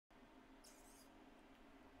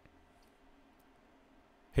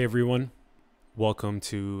Hey everyone, welcome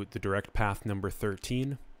to the direct path number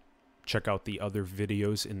 13. Check out the other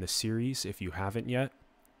videos in the series if you haven't yet.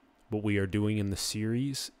 What we are doing in the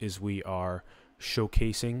series is we are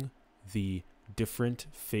showcasing the different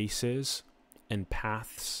faces and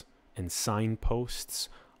paths and signposts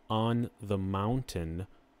on the mountain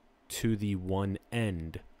to the one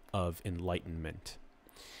end of enlightenment.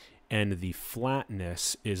 And the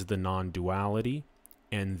flatness is the non-duality,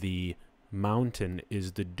 and the mountain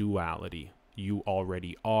is the duality. You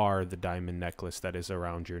already are the diamond necklace that is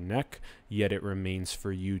around your neck, yet it remains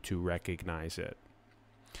for you to recognize it.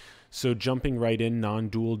 So jumping right in,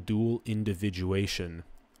 non-dual, dual individuation.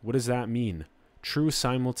 What does that mean? True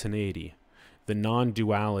simultaneity, the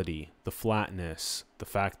non-duality, the flatness, the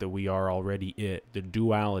fact that we are already it, the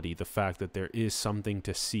duality, the fact that there is something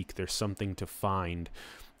to seek, there's something to find,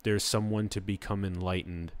 there's someone to become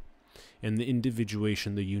enlightened. And the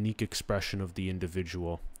individuation, the unique expression of the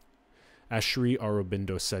individual. As Sri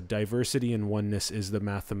Aurobindo said, diversity and oneness is the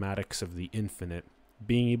mathematics of the infinite.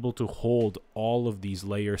 Being able to hold all of these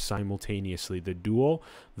layers simultaneously, the dual,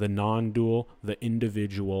 the non-dual, the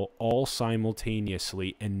individual, all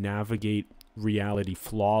simultaneously, and navigate reality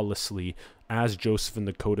flawlessly as Joseph in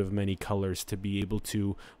the Coat of Many Colors, to be able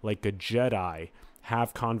to, like a Jedi,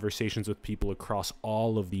 have conversations with people across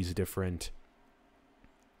all of these different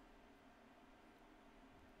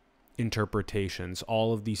interpretations,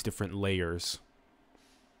 all of these different layers.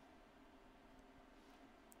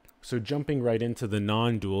 So jumping right into the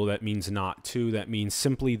non-dual, that means not two, that means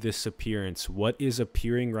simply this appearance. What is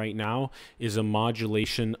appearing right now is a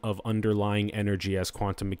modulation of underlying energy, as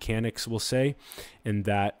quantum mechanics will say, and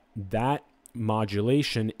that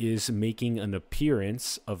modulation is making an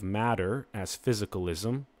appearance of matter as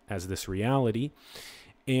physicalism, as this reality.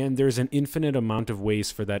 And there's an infinite amount of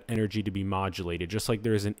ways for that energy to be modulated, just like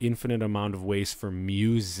there's an infinite amount of ways for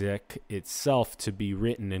music itself to be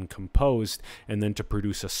written and composed and then to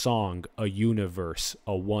produce a song, a universe,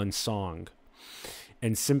 a one song.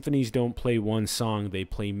 And symphonies don't play one song, they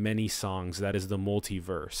play many songs. That is the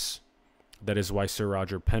multiverse. That is why Sir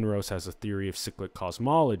Roger Penrose has a theory of cyclic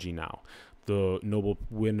cosmology now, the Nobel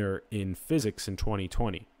winner in physics in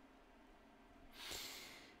 2020.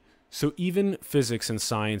 So even physics and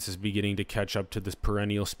science is beginning to catch up to this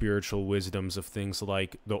perennial spiritual wisdoms of things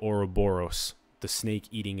like the Ouroboros, the snake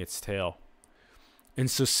eating its tail. And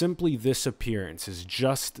so simply this appearance is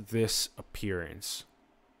just this appearance,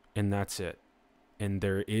 and that's it. And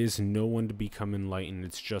there is no one to become enlightened.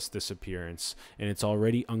 It's just this appearance. And it's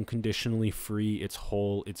already unconditionally free. It's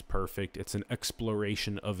whole. It's perfect. It's an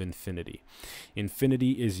exploration of infinity.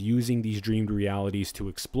 Infinity is using these dreamed realities to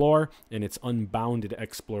explore, and it's unbounded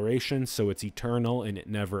exploration. So it's eternal and it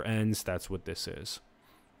never ends. That's what this is.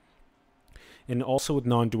 And also with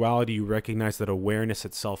non-duality, you recognize that awareness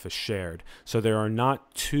itself is shared. So there are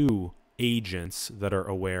not two agents that are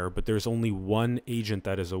aware, but there's only one agent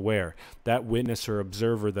that is aware. That witness or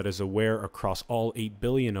observer that is aware across all 8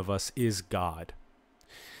 billion of us is God.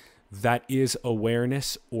 That is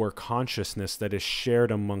awareness or consciousness that is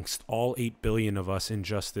shared amongst all 8 billion of us in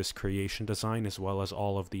just this creation design, as well as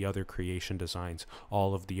all of the other creation designs,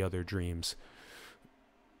 all of the other dreams.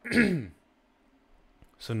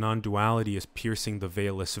 So non-duality is piercing the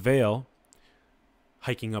veilless veil,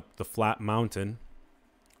 hiking up the flat mountain,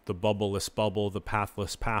 the bubbleless bubble, the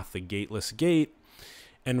pathless path, the gateless gate,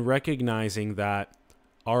 and recognizing that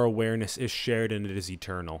our awareness is shared and it is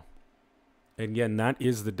eternal. Again, that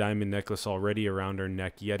is the diamond necklace already around our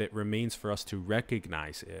neck, yet it remains for us to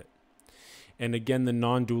recognize it. And again, the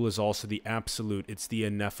non-dual is also the absolute. It's the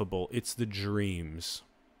ineffable. It's the dreams.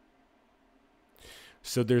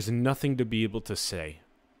 So there's nothing to be able to say.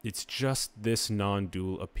 It's just this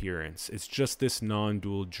non-dual appearance. It's just this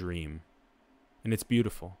non-dual dream. And it's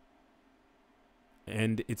beautiful.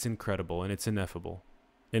 And it's incredible. And it's ineffable.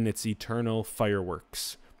 And it's eternal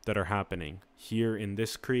fireworks that are happening here in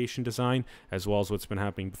this creation design, as well as what's been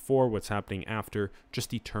happening before, what's happening after,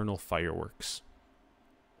 just eternal fireworks.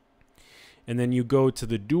 And then you go to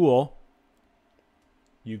the dual,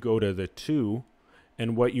 you go to the two,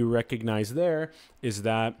 and what you recognize there is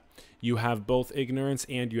that you have both ignorance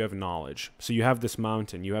and you have knowledge. So you have this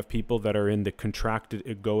mountain. You have people that are in the contracted,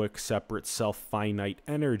 egoic, separate, self-finite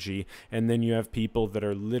energy. And then you have people that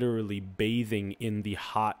are literally bathing in the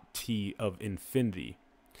hot tea of infinity.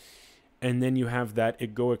 And then you have that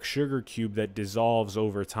egoic sugar cube that dissolves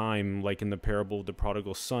over time, like in the parable of the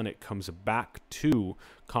prodigal son. It comes back to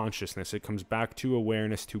consciousness. It comes back to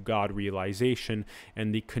awareness, to God realization,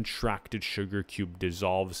 and the contracted sugar cube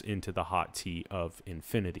dissolves into the hot tea of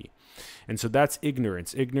infinity. And so that's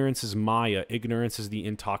ignorance. Ignorance is Maya. Ignorance is the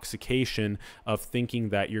intoxication of thinking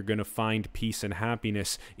that you're going to find peace and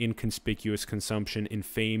happiness in conspicuous consumption, in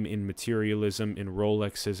fame, in materialism, in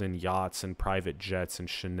Rolexes and yachts and private jets and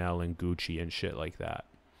Chanel and Gucci and shit like that.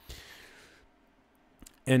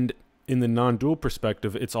 And in the non-dual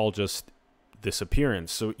perspective, it's all just this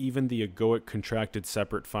appearance. So even the egoic, contracted,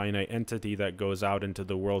 separate, finite entity that goes out into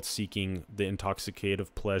the world seeking the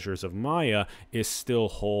intoxicative pleasures of Maya is still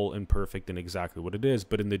whole and perfect in exactly what it is.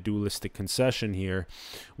 But in the dualistic concession here,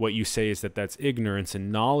 what you say is that that's ignorance,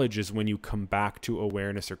 and knowledge is when you come back to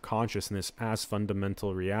awareness or consciousness as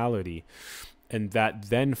fundamental reality. And that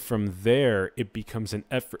then from there, it becomes an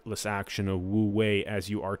effortless action of wu wei as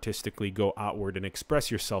you artistically go outward and express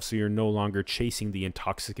yourself. So you're no longer chasing the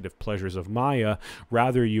intoxicative pleasures of Maya.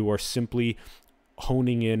 Rather, you are simply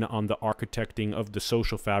honing in on the architecting of the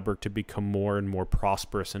social fabric to become more and more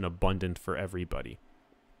prosperous and abundant for everybody.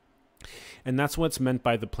 And that's what's meant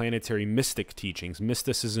by the planetary mystic teachings.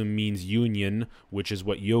 Mysticism means union, which is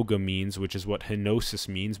what yoga means, which is what henosis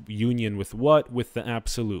means. Union with what? With the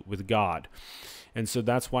absolute, with God. And so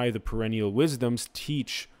that's why the perennial wisdoms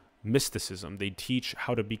teach mysticism. They teach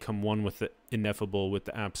how to become one with the ineffable, with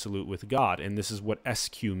the absolute, with God. And this is what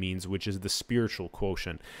SQ means, which is the spiritual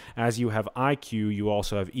quotient. As you have IQ, you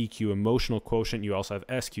also have EQ, emotional quotient. You also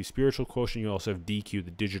have SQ, spiritual quotient. You also have DQ,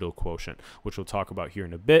 the digital quotient, which we'll talk about here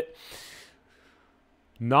in a bit.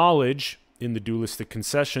 Knowledge in the dualistic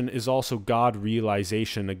concession is also God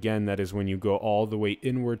realization. Again, that is when you go all the way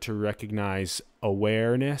inward to recognize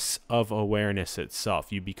awareness of awareness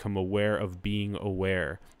itself. You become aware of being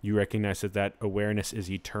aware. You recognize that that awareness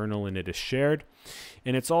is eternal and it is shared.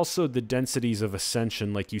 And it's also the densities of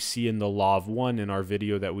ascension, like you see in the Law of One in our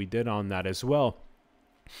video that we did on that as well.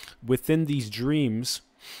 Within these dreams,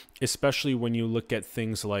 especially when you look at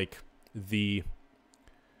things like the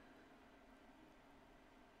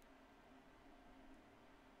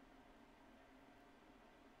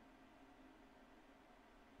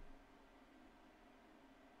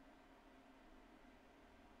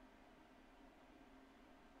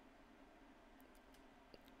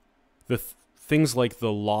things like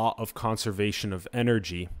the law of conservation of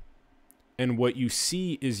energy. And what you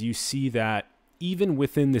see is you see that even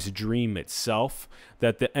within this dream itself,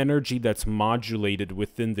 that the energy that's modulated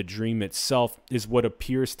within the dream itself is what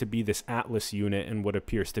appears to be this Atlas unit and what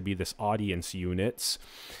appears to be this audience units.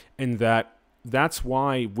 And that's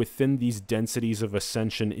why within these densities of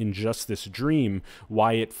ascension in just this dream,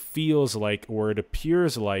 why it feels like, or it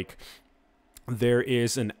appears like, there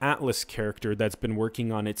is an Atlas character that's been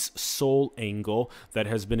working on its soul angle, that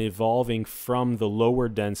has been evolving from the lower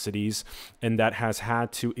densities, and that has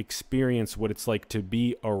had to experience what it's like to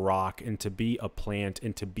be a rock and to be a plant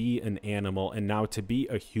and to be an animal and now to be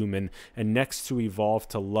a human, and next to evolve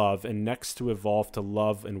to love, and next to evolve to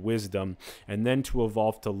love and wisdom, and then to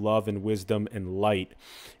evolve to love and wisdom and light.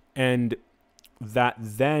 And that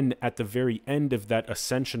then at the very end of that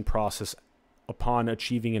ascension process, upon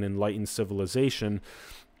achieving an enlightened civilization,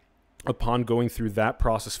 upon going through that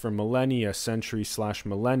process for millennia,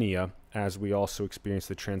 centuries/millennia, as we also experience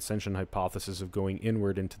the transcension hypothesis of going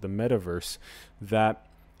inward into the metaverse, that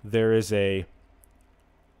there is the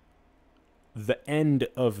end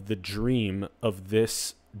of the dream of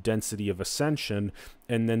this density of ascension,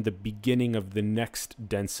 and then the beginning of the next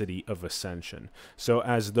density of ascension. So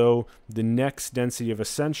as though the next density of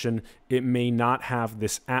ascension, it may not have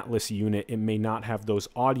this Atlas unit, it may not have those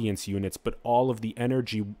audience units, but all of the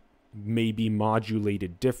energy may be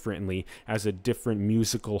modulated differently as a different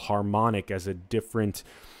musical harmonic, as a different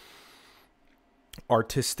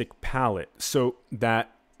artistic palette. So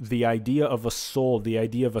that the idea of a soul, the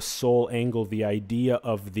idea of a soul angle, the idea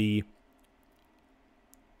of the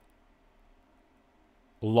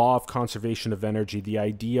law of conservation of energy, the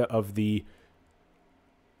idea of the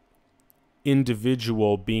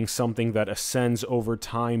individual being something that ascends over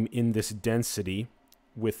time in this density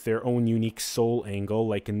with their own unique soul angle.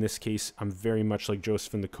 Like in this case, I'm very much like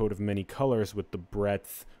Joseph in the Coat of Many Colors with the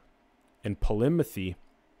breadth and polymathy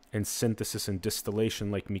and synthesis and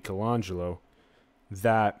distillation like Michelangelo,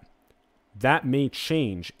 that may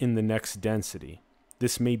change in the next density.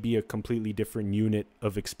 This may be a completely different unit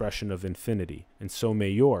of expression of infinity, and so may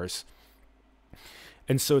yours.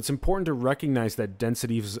 And so it's important to recognize that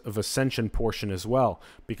density of ascension portion as well,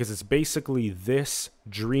 because it's basically this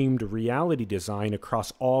dreamed reality design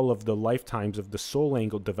across all of the lifetimes of the soul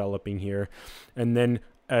angle developing here. And then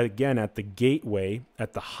again, at the gateway,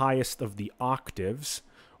 at the highest of the octaves,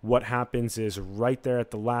 what happens is right there at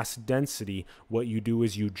the last density, what you do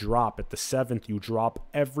is you drop. At the 7th, you drop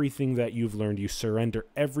everything that you've learned. You surrender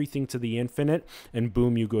everything to the infinite, and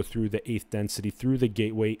boom, you go through the 8th density, through the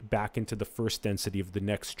gateway, back into the 1st density of the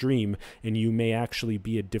next dream, and you may actually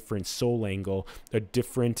be a different soul angle, a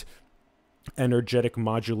different energetic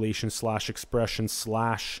modulation / expression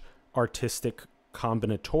 / artistic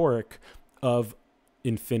combinatoric of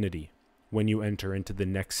infinity when you enter into the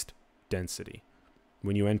next density.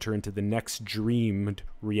 When you enter into the next dreamed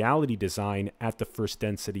reality design at the 1st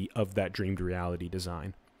density of that dreamed reality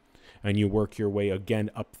design. And you work your way again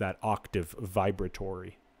up that octave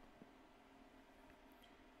vibratory.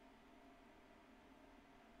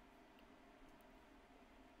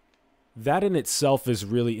 That in itself is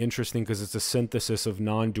really interesting because it's a synthesis of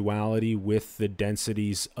non-duality with the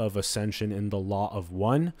densities of ascension in the law of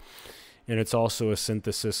one. And it's also a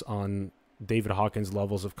synthesis on David Hawkins'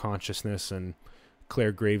 levels of consciousness and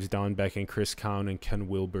Claire Graves, Don Beck, and Chris Cowan and Ken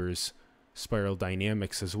Wilber's spiral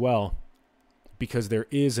dynamics as well, because there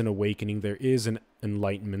is an awakening, there is an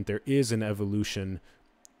enlightenment, there is an evolution,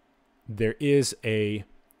 there is a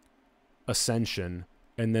ascension,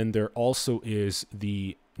 and then there also is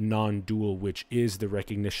the non-dual, which is the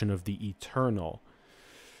recognition of the eternal.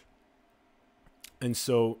 And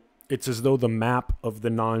so it's as though the map of the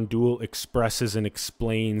non-dual expresses and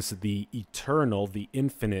explains the eternal, the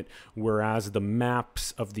infinite, whereas the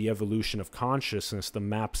maps of the evolution of consciousness, the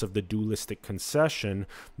maps of the dualistic concession,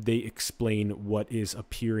 they explain what is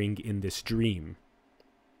appearing in this dream.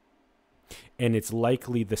 And it's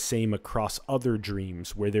likely the same across other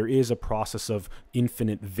dreams, where there is a process of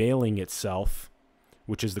infinite veiling itself,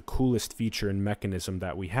 which is the coolest feature and mechanism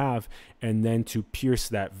that we have, and then to pierce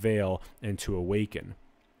that veil and to awaken.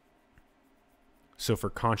 So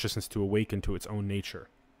for consciousness to awaken to its own nature.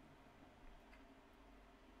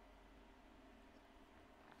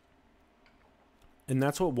 And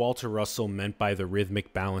that's what Walter Russell meant by the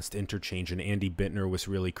rhythmic balanced interchange. And Andy Bittner was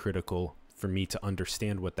really critical for me to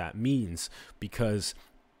understand what that means, because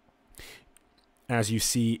as you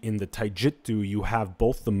see in the Taijutsu, you have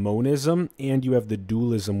both the monism and you have the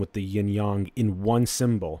dualism with the yin-yang in one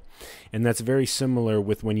symbol. And that's very similar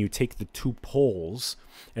with when you take the two poles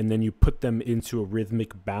and then you put them into a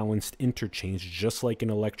rhythmic balanced interchange, just like in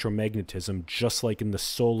electromagnetism, just like in the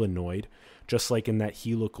solenoid, just like in that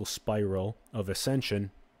helical spiral of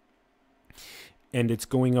ascension. And it's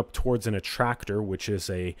going up towards an attractor, which is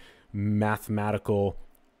a mathematical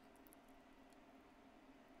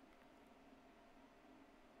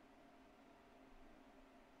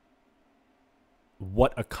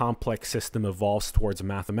what a complex system evolves towards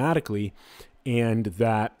mathematically, and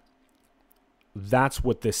that's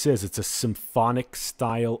what this is. It's a symphonic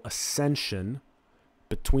style ascension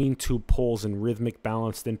between two poles in rhythmic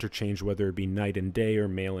balanced interchange, whether it be night and day or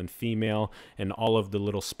male and female, and all of the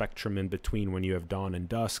little spectrum in between when you have dawn and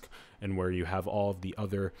dusk, and where you have all of the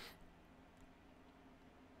other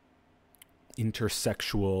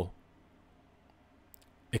intersexual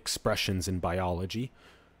expressions in biology.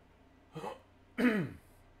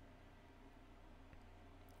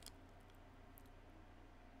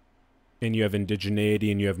 And you have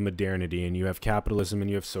indigeneity, and you have modernity, and you have capitalism, and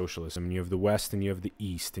you have socialism, and you have the West, and you have the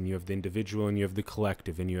East, and you have the individual, and you have the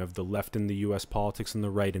collective, and you have the left in the U.S. politics and the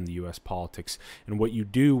right in the U.S. politics. And what you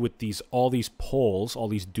do with all these poles, all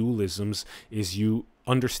these dualisms, is you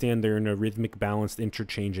understand they're in a rhythmic balanced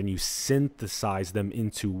interchange, and you synthesize them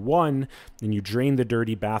into one, and you drain the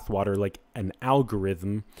dirty bathwater like an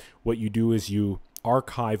algorithm. What you do is you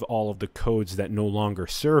archive all of the codes that no longer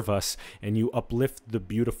serve us, and you uplift the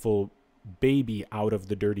beautiful baby out of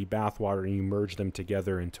the dirty bathwater, and you merge them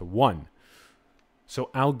together into one.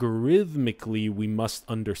 So algorithmically, we must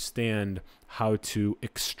understand how to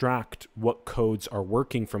extract what codes are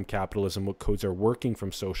working from capitalism, what codes are working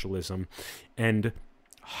from socialism, and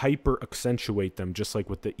hyper accentuate them, just like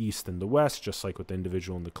with the East and the West, just like with the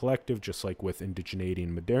individual and the collective, just like with indigeneity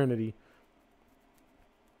and modernity,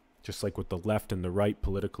 just like with the left and the right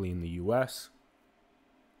politically in the US.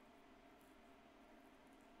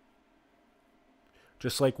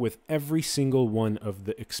 Just like with every single one of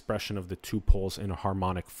the expression of the two poles in a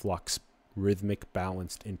harmonic flux, rhythmic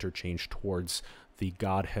balanced interchange towards the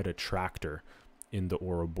Godhead attractor in the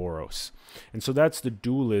Ouroboros. And so that's the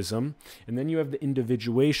dualism. And then you have the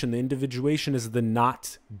individuation. The individuation is the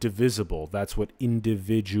not divisible. That's what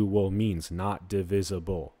individual means, not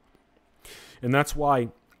divisible. And that's why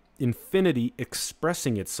infinity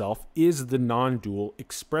expressing itself is the non-dual,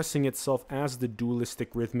 expressing itself as the dualistic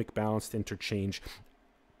rhythmic balanced interchange,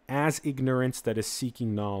 as ignorance that is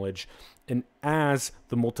seeking knowledge, and as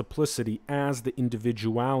the multiplicity, as the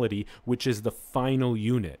individuality, which is the final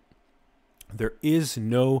unit. There is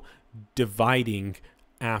no dividing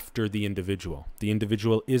after the individual. The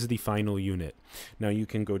individual is the final unit. Now you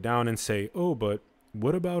can go down and say, oh, but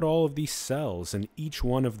what about all of these cells and each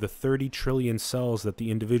one of the 30 trillion cells that the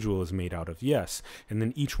individual is made out of? Yes. And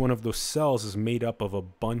then each one of those cells is made up of a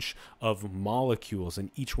bunch of molecules, and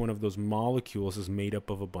each one of those molecules is made up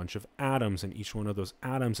of a bunch of atoms, and each one of those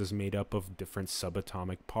atoms is made up of different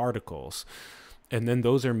subatomic particles. And then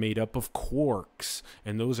those are made up of quarks,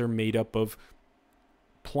 and those are made up of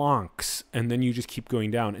Plancks, and then you just keep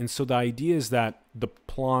going down. And so the idea is that the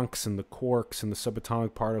Plancks and the quarks and the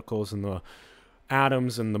subatomic particles and the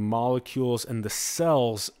atoms and the molecules and the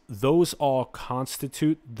cells, those all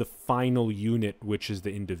constitute the final unit, which is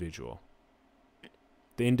the individual.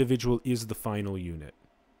 The individual is the final unit.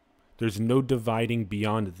 There's no dividing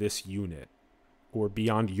beyond this unit or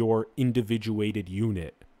beyond your individuated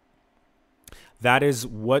unit. That is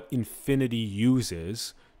what infinity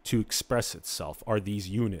uses to express itself, are these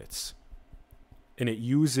units. And it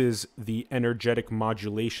uses the energetic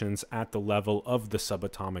modulations at the level of the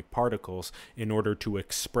subatomic particles in order to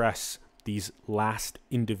express these last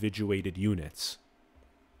individuated units.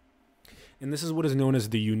 And this is what is known as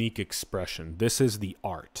the unique expression. This is the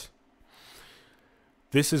art.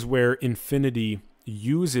 This is where infinity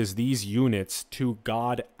uses these units to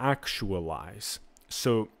God actualize.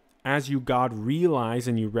 So as you God realize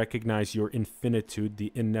and you recognize your infinitude,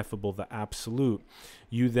 the ineffable, the absolute,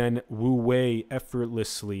 you then wu-wei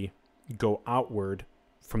effortlessly go outward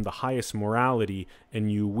from the highest morality,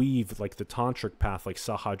 and you weave like the tantric path, like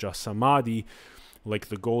Sahaja Samadhi, like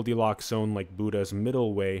the Goldilocks zone, like Buddha's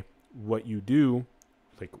middle way. What you do,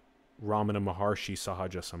 like Ramana Maharshi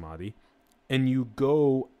Sahaja Samadhi, and you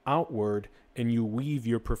go outward and you weave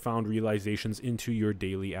your profound realizations into your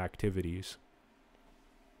daily activities.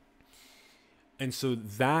 And so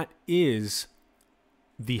that is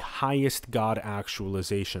the highest God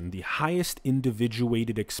actualization. The highest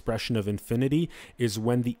individuated expression of infinity is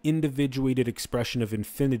when the individuated expression of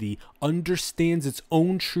infinity understands its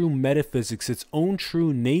own true metaphysics, its own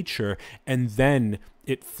true nature, and then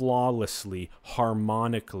it flawlessly,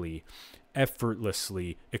 harmonically,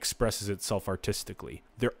 effortlessly expresses itself artistically.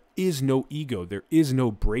 There is no ego. There is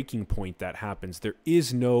no breaking point that happens. There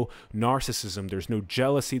is no narcissism. There's no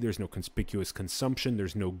jealousy. There's no conspicuous consumption.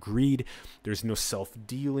 There's no greed. There's no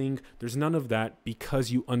self-dealing. There's none of that,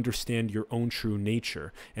 because you understand your own true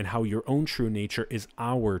nature and how your own true nature is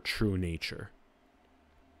our true nature.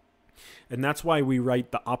 And that's why we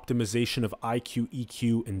write the optimization of IQ,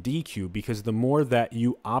 EQ, and DQ, because the more that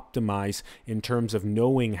you optimize in terms of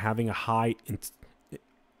knowing, having a high...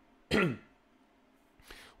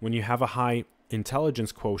 when you have a high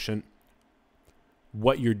intelligence quotient,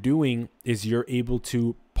 what you're doing is you're able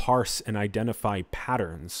to parse and identify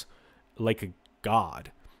patterns like a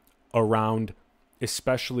god around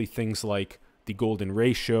especially things like the golden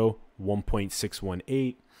ratio,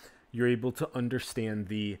 1.618. You're able to understand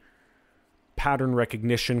the pattern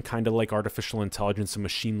recognition, kind of like artificial intelligence and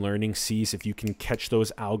machine learning sees. If you can catch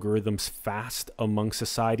those algorithms fast among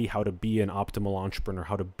society, how to be an optimal entrepreneur,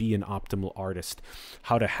 how to be an optimal artist,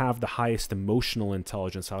 how to have the highest emotional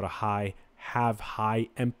intelligence, how to have high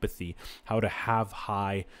empathy, how to have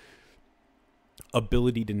high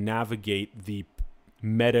ability to navigate the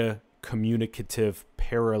meta communicative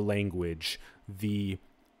paralanguage, the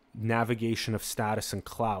navigation of status and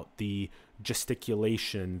clout, the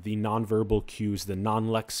gesticulation, the nonverbal cues, the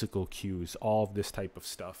non-lexical cues, all of this type of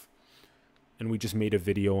stuff. And we just made a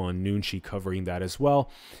video on Noonshi covering that as well.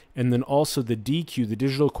 And then also the DQ, the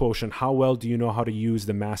digital quotient. How well do you know how to use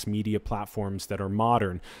the mass media platforms that are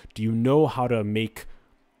modern? Do you know how to make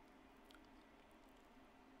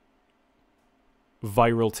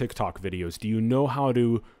viral TikTok videos? Do you know how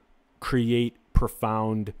to create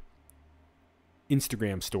profound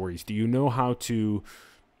Instagram stories? Do you know how to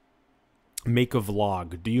make a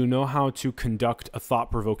vlog? Do you know how to conduct a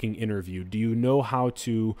thought-provoking interview? Do you know how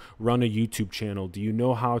to run a YouTube channel? Do you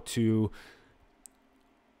know how to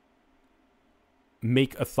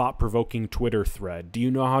make a thought-provoking Twitter thread? Do you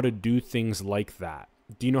know how to do things like that?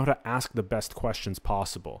 Do you know how to ask the best questions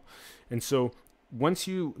possible? And so once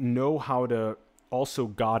you know how to also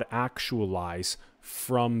God actualize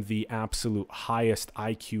from the absolute highest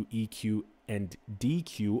IQ, EQ, and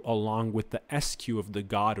DQ along with the SQ of the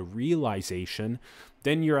God realization,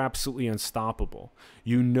 then you're absolutely unstoppable.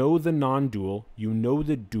 You know the non-dual, you know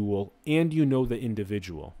the dual, and you know the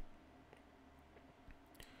individual.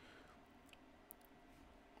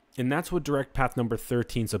 And that's what direct path number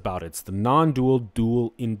 13 is about. It's the non-dual,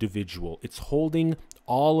 dual, individual. It's holding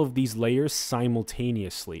all of these layers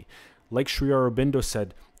simultaneously. Like Sri Aurobindo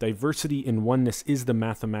said, diversity in oneness is the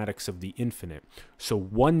mathematics of the infinite. So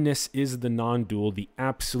oneness is the non-dual, the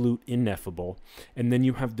absolute ineffable. And then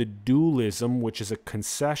you have the dualism, which is a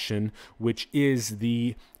concession, which is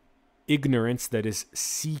the ignorance that is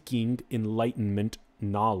seeking enlightenment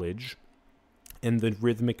knowledge, and the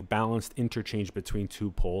rhythmic balanced interchange between two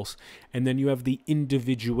poles. And then you have the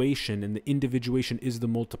individuation, and the individuation is the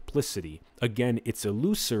multiplicity. Again, it's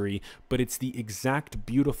illusory, but it's the exact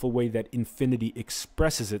beautiful way that infinity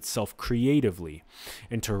expresses itself creatively.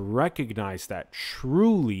 And to recognize that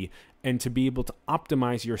truly, and to be able to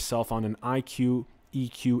optimize yourself on an IQ,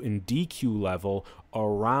 EQ, and DQ level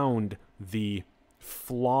around the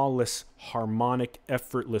flawless, harmonic,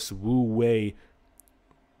 effortless wu-wei,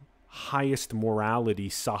 highest morality,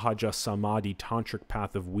 sahaja samadhi, tantric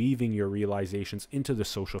path of weaving your realizations into the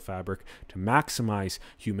social fabric to maximize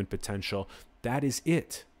human potential. That is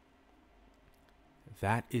it.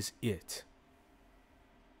 That is it.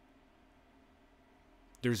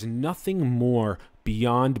 There's nothing more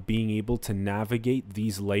beyond being able to navigate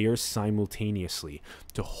these layers simultaneously,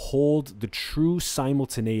 to hold the true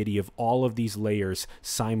simultaneity of all of these layers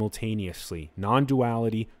simultaneously.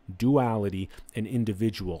 Non-duality, duality, and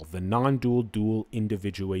individual. The non-dual, dual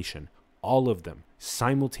individuation. All of them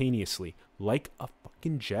simultaneously, like a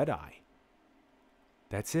fucking Jedi.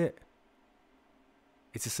 That's it.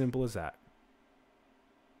 It's as simple as that.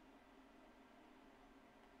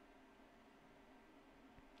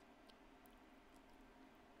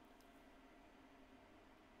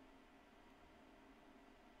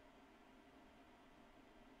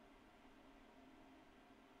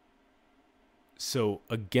 So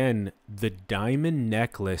again, the diamond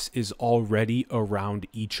necklace is already around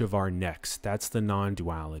each of our necks. That's the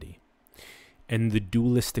non-duality. And the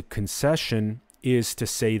dualistic concession is to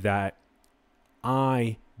say that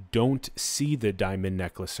I don't see the diamond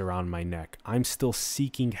necklace around my neck. I'm still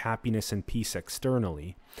seeking happiness and peace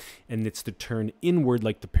externally. And it's to turn inward,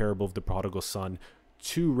 like the parable of the prodigal son,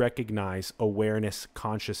 to recognize awareness,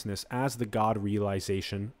 consciousness as the God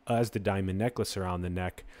realization, as the diamond necklace around the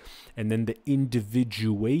neck. And then the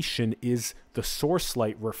individuation is the source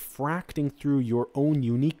light refracting through your own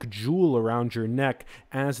unique jewel around your neck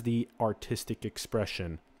as the artistic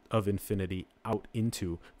expression of infinity out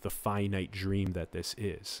into the finite dream that this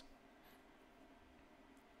is.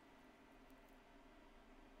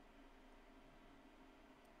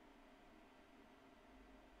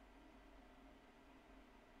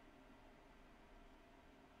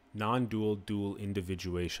 Non-dual, dual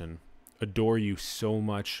individuation. Adore you so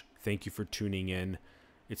much. Thank you for tuning in.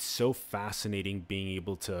 It's so fascinating being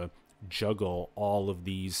able to juggle all of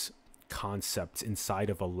these concepts inside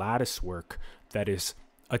of a lattice work that is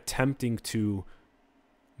attempting to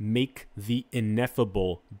make the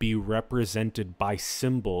ineffable be represented by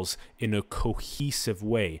symbols in a cohesive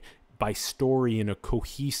way, by story in a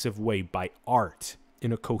cohesive way, by art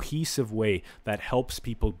in a cohesive way that helps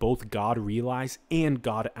people both God realize and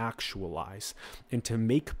God actualize, and to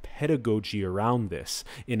make pedagogy around this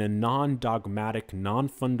in a non-dogmatic,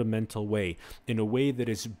 non-fundamental way, in a way that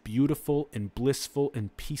is beautiful and blissful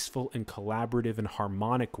and peaceful and collaborative and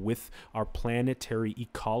harmonic with our planetary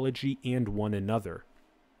ecology and one another.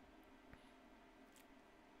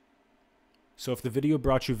 So if the video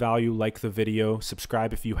brought you value, like the video,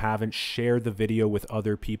 subscribe if you haven't, share the video with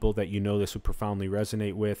other people that you know this would profoundly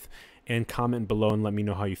resonate with, and comment below and let me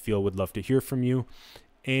know how you feel. Would love to hear from you.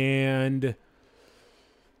 And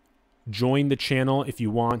join the channel if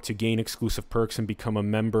you want to gain exclusive perks and become a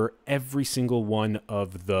member. Every single one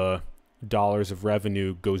of the dollars of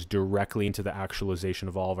revenue goes directly into the actualization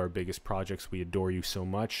of all of our biggest projects. We adore you so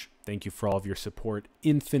much. Thank you for all of your support.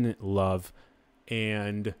 Infinite love.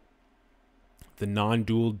 And the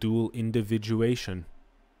non-dual, dual individuation.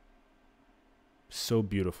 So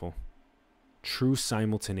beautiful. True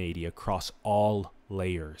simultaneity across all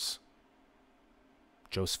layers.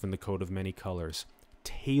 Joseph in the coat of many colors.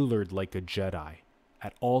 Tailored like a Jedi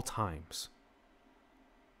at all times.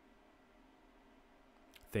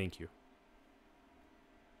 Thank you.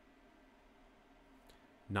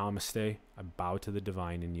 Namaste. I bow to the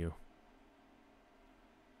divine in you.